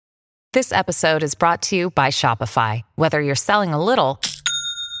This episode is brought to you by Shopify. Whether you're selling a little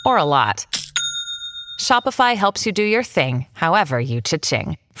or a lot, Shopify helps you do your thing, however you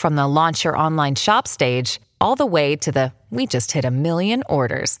cha-ching. From the launch your online shop stage, all the way to the we just hit 1 million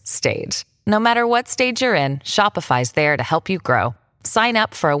orders stage. No matter what stage you're in, Shopify's there to help you grow. Sign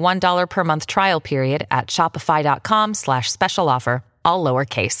up for a $1 per month trial period at shopify.com/special offer, all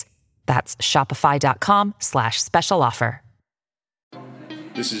lowercase. That's shopify.com/special offer.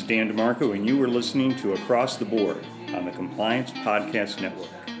 This is Dan DeMarco, and you are listening to Across the Board on the Compliance Podcast Network.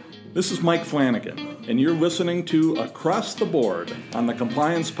 This is Mike Flanagan, and you're listening to Across the Board on the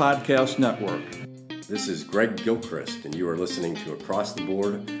Compliance Podcast Network. This is Greg Gilchrist, and you are listening to Across the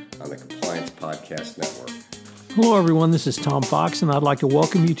Board on the Compliance Podcast Network. Hello, everyone. This is Tom Fox, and I'd like to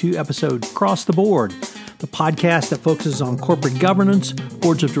welcome you to episode Across the Board, the podcast that focuses on corporate governance,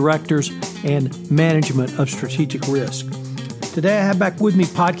 boards of directors, and management of strategic risk. Today, I have back with me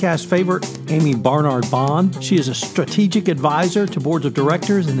podcast favorite, Amy Barnard-Bond. She is a strategic advisor to boards of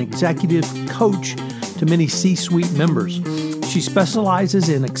directors and executive coach to many C-suite members. She specializes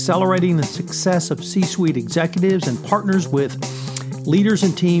in accelerating the success of C-suite executives and partners with leaders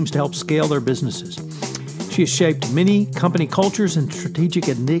and teams to help scale their businesses. She has shaped many company cultures and strategic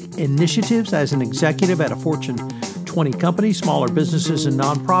initiatives as an executive at a Fortune 20 company, smaller businesses and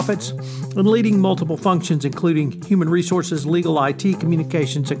nonprofits, and leading multiple functions including human resources, legal, IT,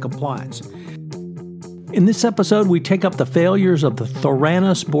 communications, and compliance. In this episode, we take up the failures of the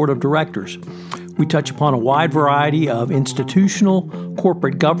Theranos Board of Directors. We touch upon a wide variety of institutional,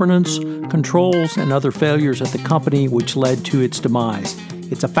 corporate governance, controls, and other failures at the company which led to its demise.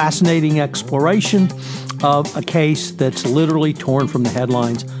 It's a fascinating exploration of a case that's literally torn from the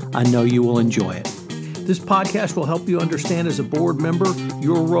headlines. I know you will enjoy it. This podcast will help you understand as a board member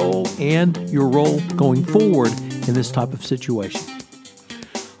your role and your role going forward in this type of situation.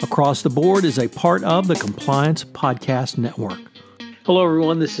 Across the Board is a part of the Compliance Podcast Network. Hello,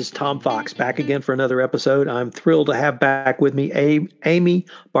 everyone. This is Tom Fox, back again for another episode. I'm thrilled to have back with me Amy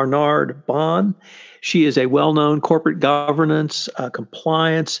Barnard-Bond. She is a well-known corporate governance,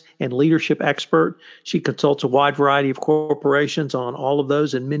 compliance, and leadership expert. She consults a wide variety of corporations on all of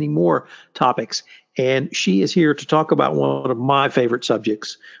those and many more topics. And she is here to talk about one of my favorite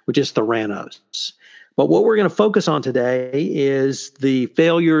subjects, which is Theranos. But what we're going to focus on today is the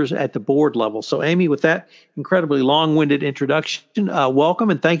failures at the board level. So, Amy, with that incredibly long-winded introduction, welcome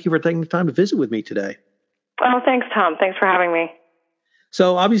and thank you for taking the time to visit with me today. Oh, thanks, Tom. Thanks for having me.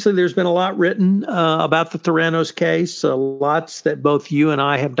 So, obviously, there's been a lot written about the Theranos case, lots that both you and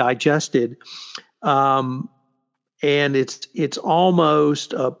I have digested. And it's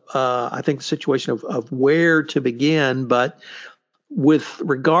almost, I think, the situation of where to begin. But with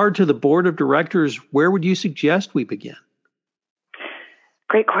regard to the board of directors, where would you suggest we begin?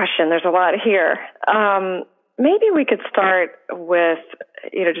 Great question. There's a lot here. Maybe we could start with,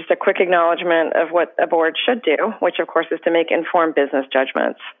 just a quick acknowledgement of what a board should do, which, of course, is to make informed business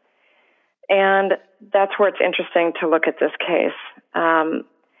judgments. And that's where it's interesting to look at this case.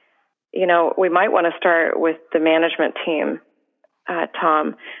 We might want to start with the management team,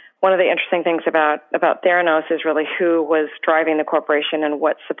 Tom. One of the interesting things about Theranos is really who was driving the corporation and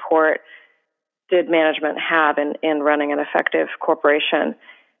what support did management have in running an effective corporation.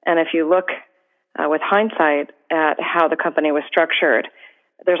 And if you look with hindsight at how the company was structured,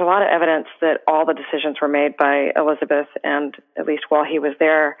 there's a lot of evidence that all the decisions were made by Elizabeth, and at least while he was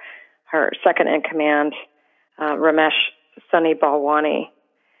there, her second in command, Ramesh Sunny Balwani.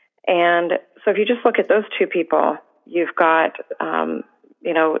 And so if you just look at those two people, you've got,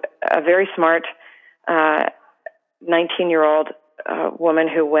 a very smart 19-year-old woman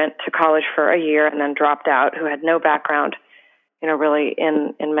who went to college for a year and then dropped out, who had no background, really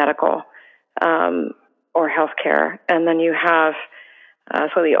in medical or healthcare. And then you have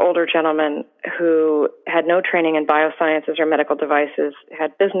the older gentleman who had no training in biosciences or medical devices,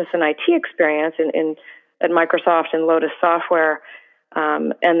 had business and IT experience at Microsoft and Lotus Software,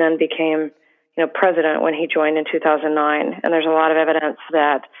 and then became, president when he joined in 2009. And there's a lot of evidence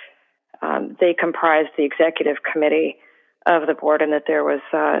that they comprised the executive committee of the board, and that there was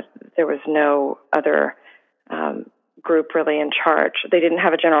no other group really in charge. They didn't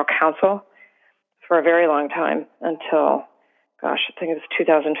have a general counsel for a very long time until, I think it was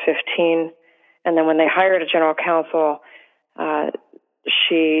 2015. And then when they hired a general counsel,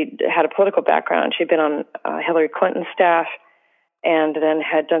 she had a political background. She'd been on Hillary Clinton's staff and then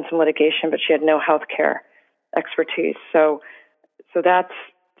had done some litigation, but she had no healthcare expertise. So that's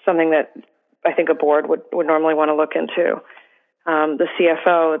something that I think a board would normally want to look into. The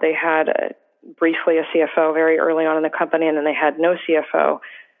CFO, they had briefly a CFO very early on in the company, and then they had no CFO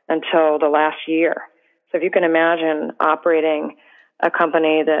until the last year. So if you can imagine operating a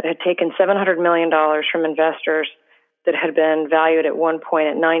company that had taken $700 million from investors that had been valued at one point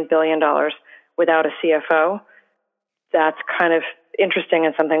at $9 billion without a CFO, that's kind of interesting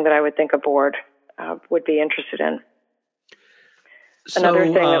and something that I would think a board would be interested in. Another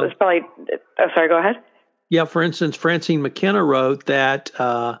thing that was probably, sorry, go ahead. Yeah, for instance, Francine McKenna wrote that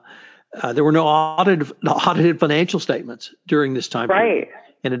there were no audited financial statements during this time period,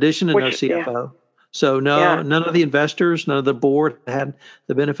 in addition to no CFO. Yeah. So none of the investors, none of the board had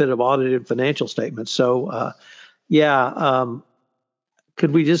the benefit of audited financial statements. So,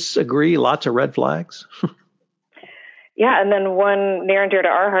 could we just agree lots of red flags? Yeah, and then one near and dear to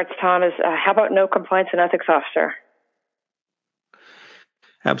our hearts, Tom, is how about no compliance and ethics officer?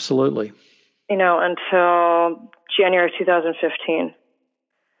 Absolutely. Until January 2015.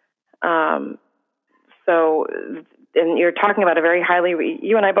 And you're talking about a very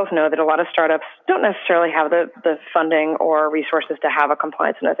you and I both know that a lot of startups don't necessarily have the funding or resources to have a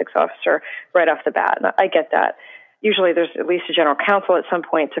compliance and ethics officer right off the bat. And I get that. Usually there's at least a general counsel at some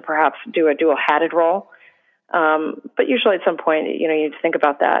point to perhaps do a dual-hatted role. But usually at some point, you need to think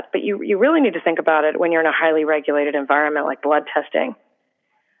about that. But you really need to think about it when you're in a highly regulated environment like blood testing.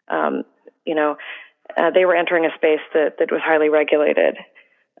 They were entering a space that was highly regulated.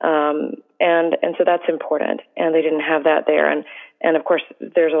 And so that's important. And they didn't have that there. And of course,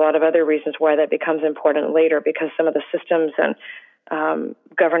 there's a lot of other reasons why that becomes important later, because some of the systems and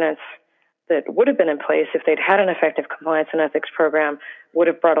governance that would have been in place if they'd had an effective compliance and ethics program would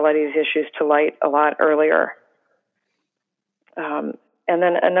have brought a lot of these issues to light a lot earlier. And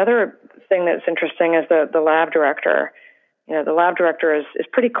then another thing that's interesting is the lab director. The lab director is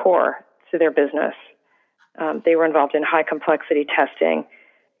pretty core to their business. They were involved in high complexity testing,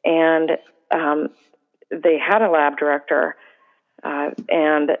 and they had a lab director,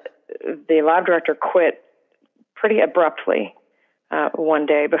 and the lab director quit pretty abruptly one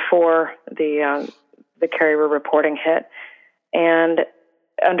day before the carrier reporting hit. And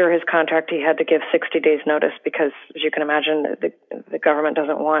under his contract, he had to give 60 days notice because, as you can imagine, the government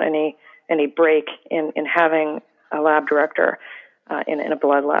doesn't want any break in having a lab director in a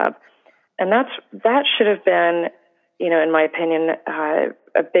blood lab. And that should have been, in my opinion,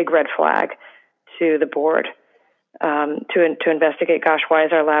 a big red flag to the board to investigate. Gosh, why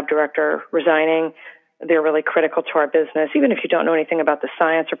is our lab director resigning? They're really critical to our business, even if you don't know anything about the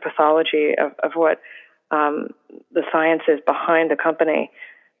science or pathology of what the science is behind the company.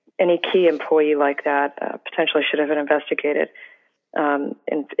 Any key employee like that potentially should have been investigated.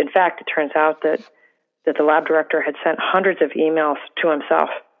 In fact, it turns out that the lab director had sent hundreds of emails to himself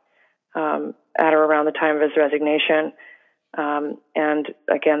at or around the time of his resignation. And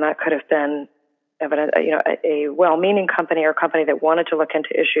again, that could have been evidence. A well-meaning company or a company that wanted to look into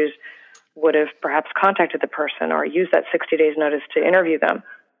issues would have perhaps contacted the person or used that 60 days notice to interview them.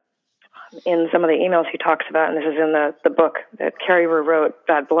 In some of the emails he talks about, and this is in the book that Carrier wrote,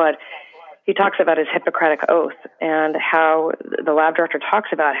 Bad Blood, he talks about his Hippocratic Oath and how the lab director talks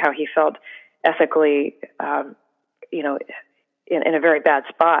about how he felt ethically, in a very bad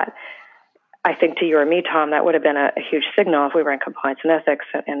spot. I think to you or me, Tom, that would have been a huge signal if we were in compliance and ethics,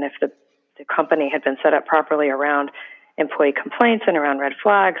 and if the company had been set up properly around employee complaints and around red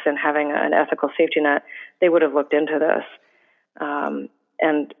flags and having an ethical safety net, they would have looked into this.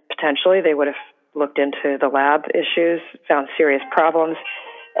 And potentially they would have looked into the lab issues, found serious problems,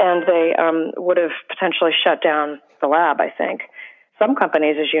 and they would have potentially shut down the lab, I think. Some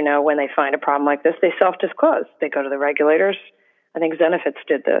companies, as you know, when they find a problem like this, they self-disclose. They go to the regulators. I think Zenefits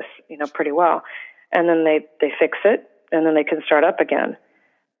did this, pretty well. And then they fix it, and then they can start up again.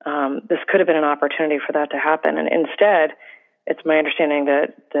 This could have been an opportunity for that to happen. And instead, it's my understanding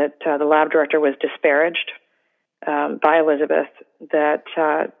that the lab director was disparaged by Elizabeth, that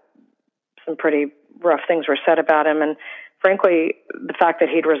some pretty rough things were said about him. And frankly, the fact that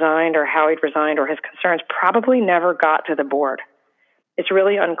he'd resigned or how he'd resigned or his concerns probably never got to the board. It's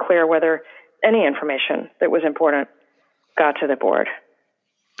really unclear whether any information that was important got to the board.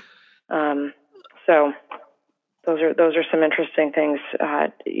 So those are some interesting things.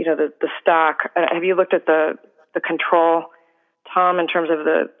 The stock. Have you looked at the control, Tom, in terms of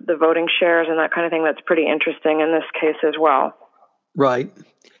the voting shares and that kind of thing? That's pretty interesting in this case as well. Right.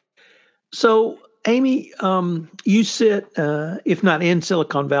 So, Amy, you sit, if not in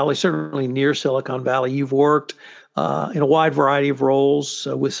Silicon Valley, certainly near Silicon Valley. You've worked in a wide variety of roles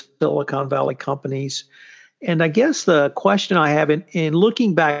with Silicon Valley companies. And I guess the question I have in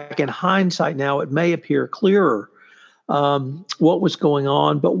looking back in hindsight now, it may appear clearer what was going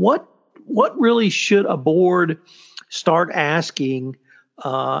on. But what really should a board start asking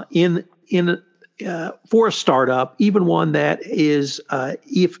for a startup, even one that is,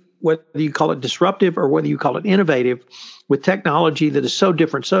 whether you call it disruptive or whether you call it innovative, with technology that is so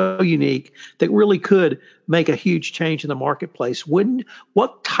different, so unique, that really could make a huge change in the marketplace.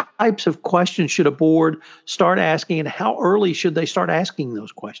 What types of questions should a board start asking, and how early should they start asking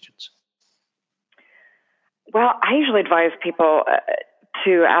those questions? Well, I usually advise people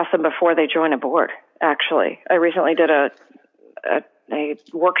to ask them before they join a board, actually. I recently did a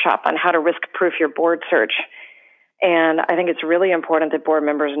workshop on how to risk-proof your board search, and I think it's really important that board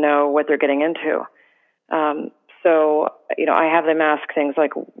members know what they're getting into. So, I have them ask things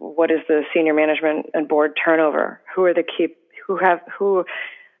like, what is the senior management and board turnover? Who are in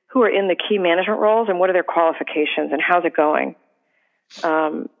the key management roles, and what are their qualifications, and how's it going?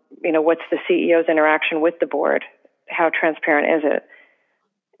 What's the CEO's interaction with the board? How transparent is it?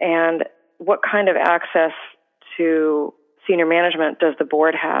 And what kind of access to senior management does the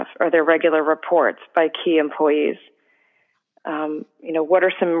board have? Are there regular reports by key employees? What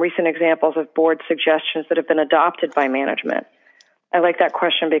are some recent examples of board suggestions that have been adopted by management? I like that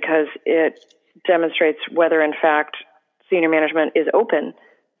question because it demonstrates whether, in fact, senior management is open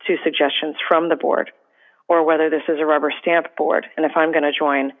to suggestions from the board, or whether this is a rubber stamp board. And if I'm going to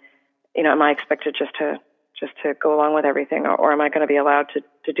join, am I expected just to go along with everything, or am I going to be allowed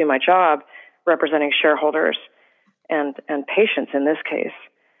to do my job representing shareholders and patients in this case,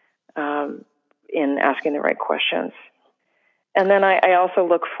 in asking the right questions? And then I also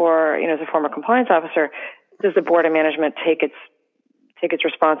look for, as a former compliance officer, does the board of management take its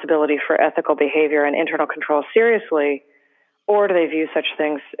responsibility for ethical behavior and internal control seriously, or do they view such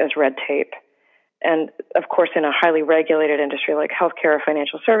things as red tape? And of course, in a highly regulated industry like healthcare or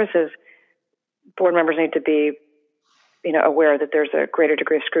financial services, board members need to be, aware that there's a greater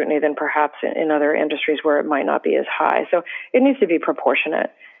degree of scrutiny than perhaps in other industries where it might not be as high. So it needs to be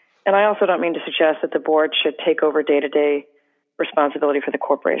proportionate. And I also don't mean to suggest that the board should take over day-to-day responsibility for the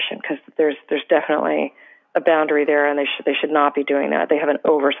corporation, because there's definitely a boundary there, and they should not be doing that. They have an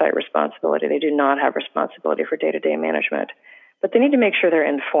oversight responsibility. They do not have responsibility for day-to-day management. But they need to make sure they're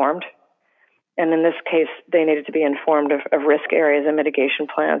informed. And in this case, they needed to be informed of risk areas and mitigation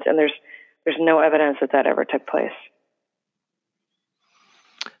plans, and there's no evidence that ever took place.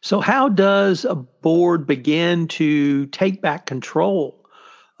 So how does a board begin to take back control?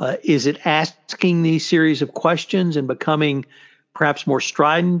 Is it asking these series of questions and becoming perhaps more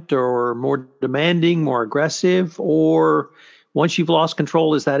strident or more demanding, more aggressive, or once you've lost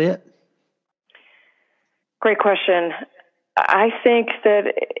control, is that it? Great question. I think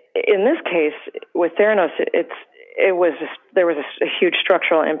that in this case with Theranos, there was a huge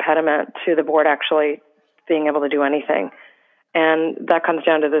structural impediment to the board actually being able to do anything, and that comes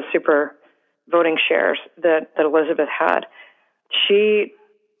down to the super voting shares that Elizabeth had. She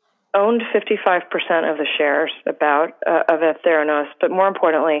owned 55% of the shares of Theranos, but more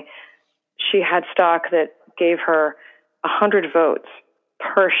importantly, she had stock that gave her 100 votes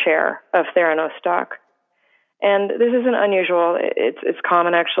per share of Theranos stock. And this isn't unusual. It's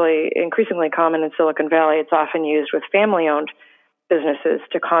common, actually, increasingly common in Silicon Valley. It's often used with family-owned businesses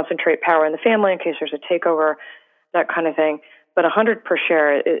to concentrate power in the family in case there's a takeover, that kind of thing. But 100 per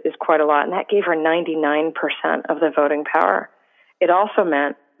share is quite a lot, and that gave her 99% of the voting power. It also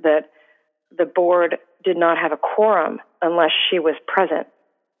meant that the board did not have a quorum unless she was present.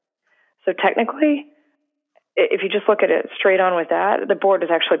 So technically, if you just look at it straight on with that, the board is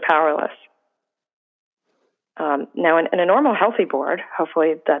actually powerless. Now, in a normal, healthy board,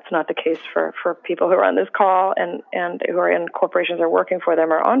 hopefully that's not the case for people who are on this call and who are in corporations or working for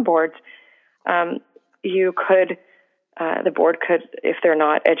them or on boards, the board could, if they're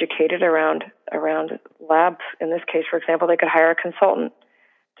not educated around labs, in this case, for example, they could hire a consultant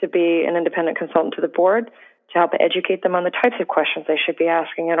to be an independent consultant to the board to help educate them on the types of questions they should be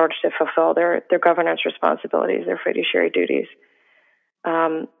asking in order to fulfill their governance responsibilities, their fiduciary duties.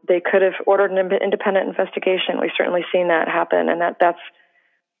 They could have ordered an independent investigation. We've certainly seen that happen, and that's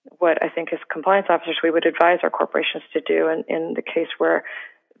what I think as compliance officers we would advise our corporations to do in the case where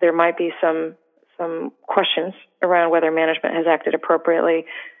there might be some questions around whether management has acted appropriately.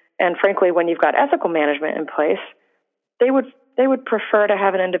 And frankly, when you've got ethical management in place, they would prefer to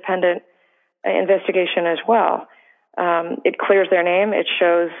have an independent investigation as well. It clears their name. It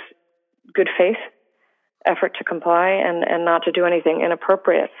shows good faith effort to comply and not to do anything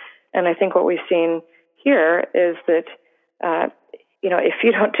inappropriate. And I think what we've seen here is that, if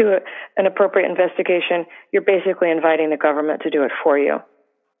you don't do an appropriate investigation, you're basically inviting the government to do it for you.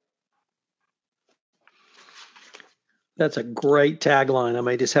 That's a great tagline. I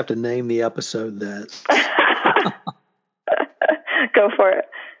may just have to name the episode that. Go for it.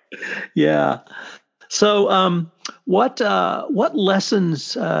 Yeah. So, what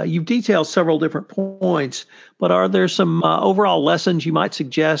lessons? You've detailed several different points, but are there some overall lessons you might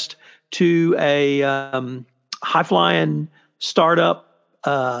suggest to a high-flying startup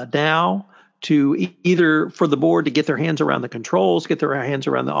now to either for the board to get their hands around the controls, get their hands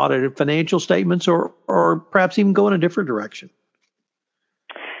around the audited financial statements, or perhaps even go in a different direction?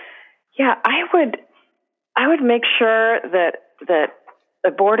 Yeah, I would make sure that the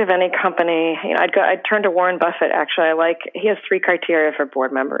board of any company, I'd turn to Warren Buffett. Actually, he has 3 criteria for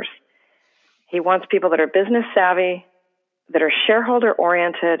board members. He wants people that are business savvy, that are shareholder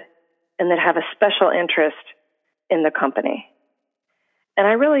oriented, and that have a special interest in the company. And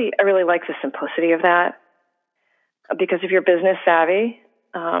I really like the simplicity of that, because if you're business savvy,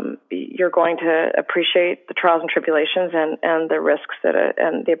 you're going to appreciate the trials and tribulations and the risks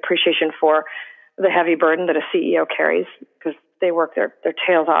and the appreciation for the heavy burden that a CEO carries, because they work their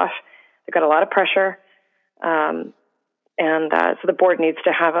tails off. They've got a lot of pressure. So the board needs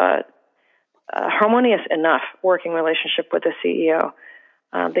to have a harmonious enough working relationship with the CEO.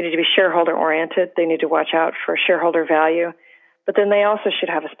 They need to be shareholder oriented. They need to watch out for shareholder value. But then they also should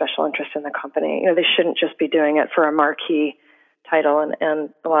have a special interest in the company. They shouldn't just be doing it for a marquee title. And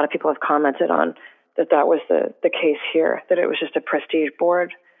a lot of people have commented on that was the case here, that it was just a prestige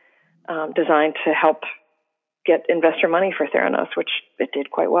board designed to help get investor money for Theranos, which it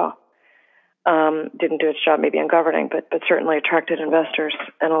did quite well. Didn't do its job maybe in governing, but certainly attracted investors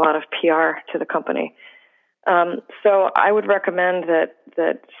and a lot of PR to the company. So I would recommend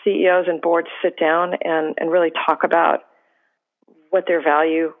that CEOs and boards sit down and really talk about what their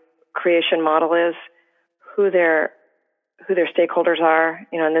value creation model is, who their stakeholders are.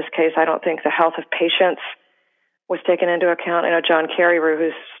 In this case, I don't think the health of patients was taken into account. I know John Carreyrou,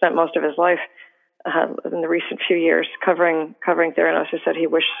 who's spent most of his life in the recent few years covering Theranos, has said he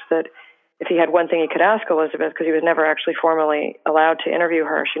wished that if he had one thing he could ask Elizabeth, because he was never actually formally allowed to interview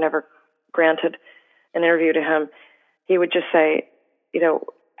her, she never granted an interview to him, he would just say,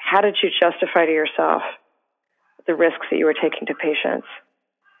 how did you justify to yourself the risks that you were taking to patients?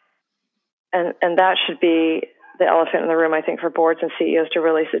 And that should be the elephant in the room, I think, for boards and CEOs to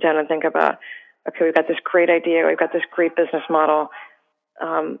really sit down and think about, okay, we've got this great idea, we've got this great business model.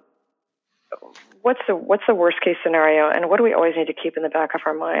 What's the worst case scenario, and what do we always need to keep in the back of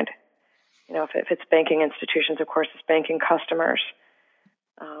our mind? If it's banking institutions, of course, it's banking customers,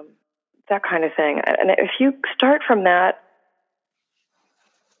 that kind of thing. And if you start from that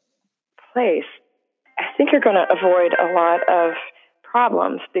place, I think you're going to avoid a lot of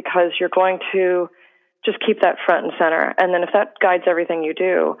problems, because you're going to just keep that front and center. And then if that guides everything you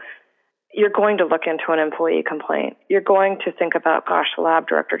do, you're going to look into an employee complaint. You're going to think about, gosh, the lab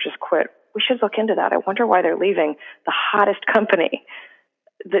director just quit. We should look into that. I wonder why they're leaving the hottest company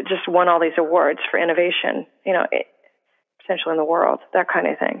that just won all these awards for innovation, potentially in the world, that kind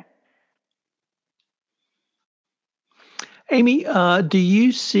of thing. Amy, do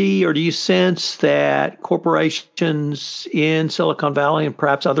you see or do you sense that corporations in Silicon Valley and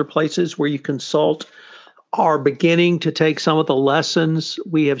perhaps other places where you consult are beginning to take some of the lessons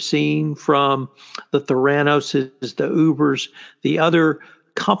we have seen from the Theranoses, the Ubers, the other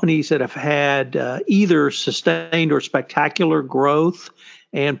companies that have had either sustained or spectacular growth,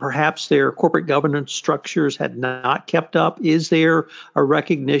 and perhaps their corporate governance structures had not kept up? Is there a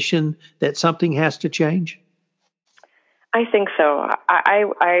recognition that something has to change? I think so. I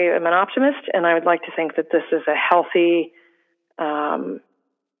am an optimist, and I would like to think that this is a healthy,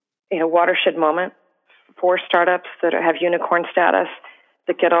 watershed moment for startups that have unicorn status,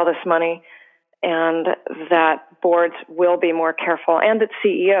 that get all this money, and that boards will be more careful, and that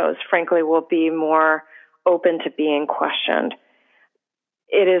CEOs, frankly, will be more open to being questioned.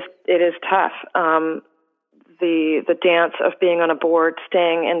 It is tough. The dance of being on a board,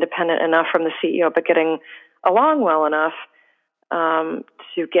 staying independent enough from the CEO, but getting along well enough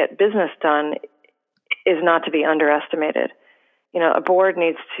to get business done is not to be underestimated. A board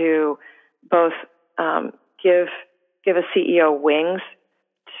needs to both give a CEO wings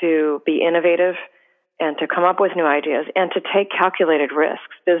to be innovative and to come up with new ideas and to take calculated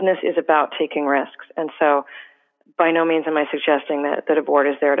risks. Business is about taking risks. And so by no means am I suggesting that a board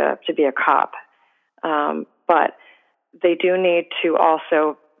is there to be a cop. But they do need to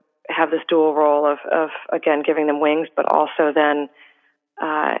also have this dual role of again, giving them wings, but also then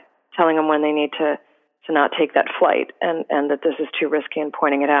telling them when they need to not take that flight and that this is too risky and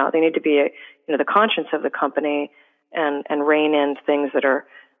pointing it out. They need to be the conscience of the company and rein in things that are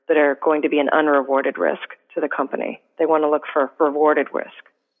going to be an unrewarded risk to the company. They want to look for rewarded risk.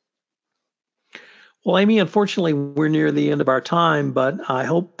 Well, Amy, unfortunately, we're near the end of our time, but I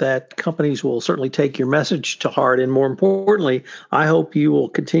hope that companies will certainly take your message to heart. And more importantly, I hope you will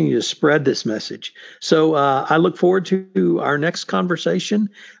continue to spread this message. So I look forward to our next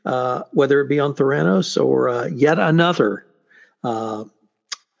conversation, whether it be on Theranos or yet another uh,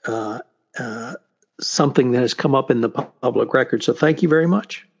 uh, something that has come up in the public record. So thank you very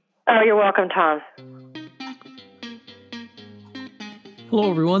much. Oh, you're welcome, Tom. Hello,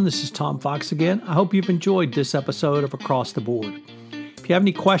 everyone. This is Tom Fox again. I hope you've enjoyed this episode of Across the Board. If you have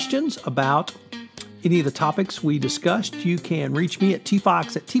any questions about any of the topics we discussed, you can reach me at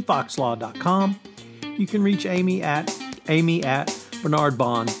tfox@tfoxlaw.com. You can reach Amy at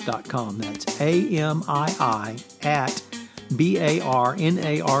bernardbahn.com. That's AMII at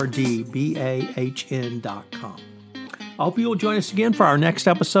BARNARDBAHN.com. I hope you will join us again for our next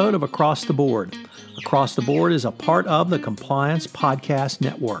episode of Across the Board. Across the Board is a part of the Compliance Podcast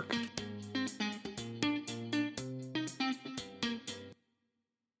Network.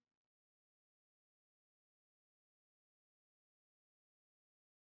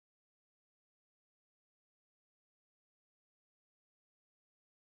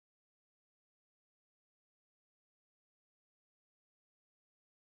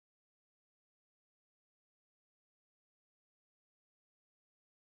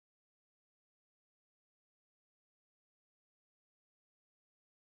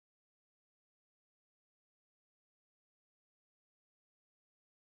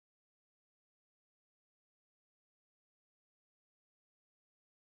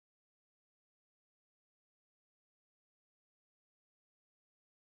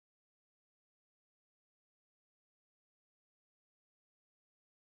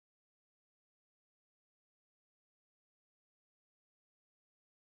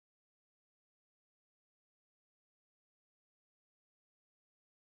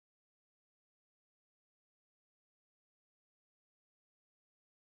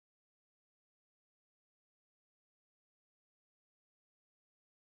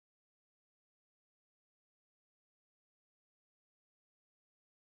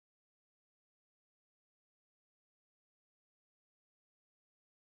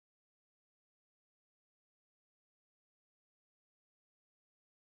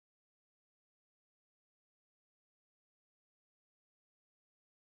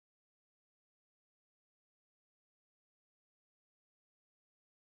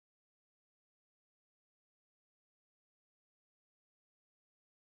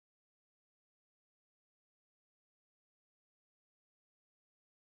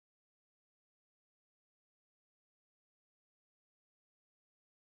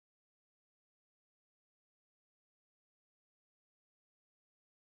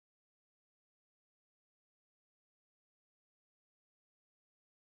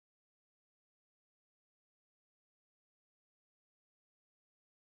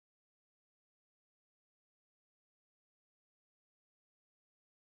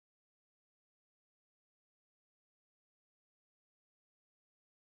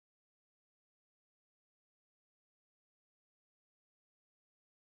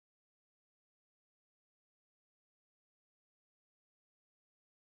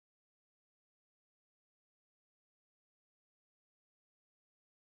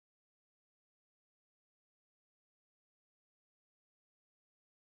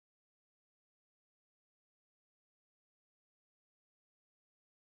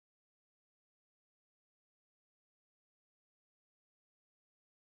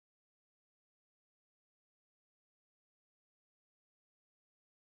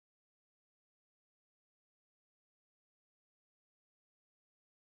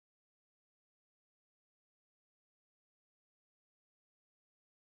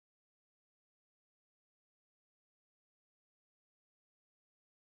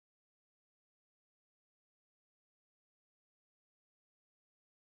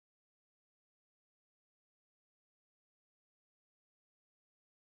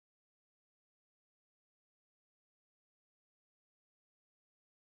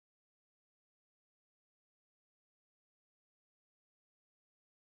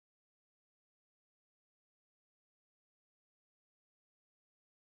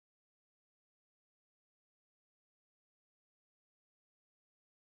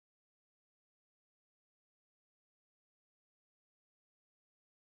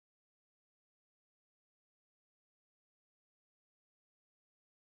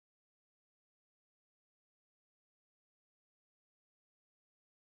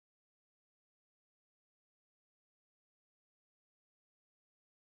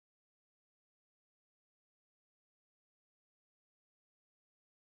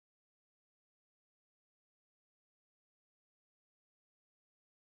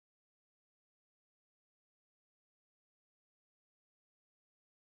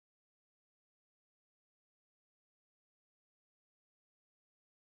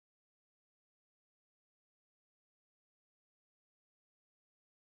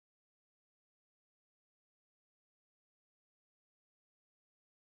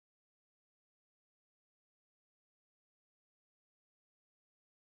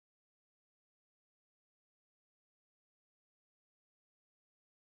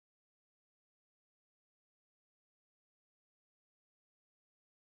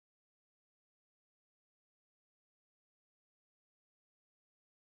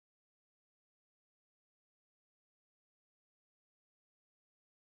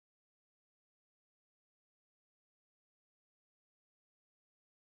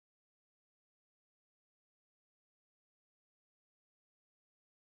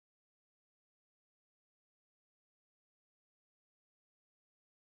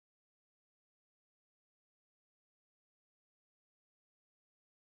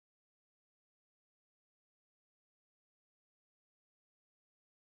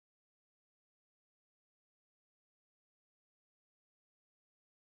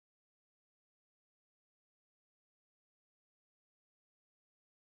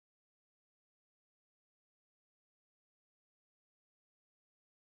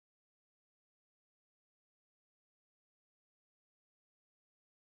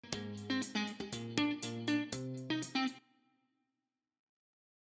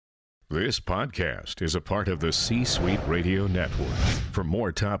 This podcast is a part of the C-Suite Radio Network. For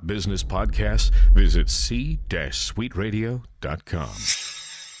more top business podcasts, visit c-suiteradio.com.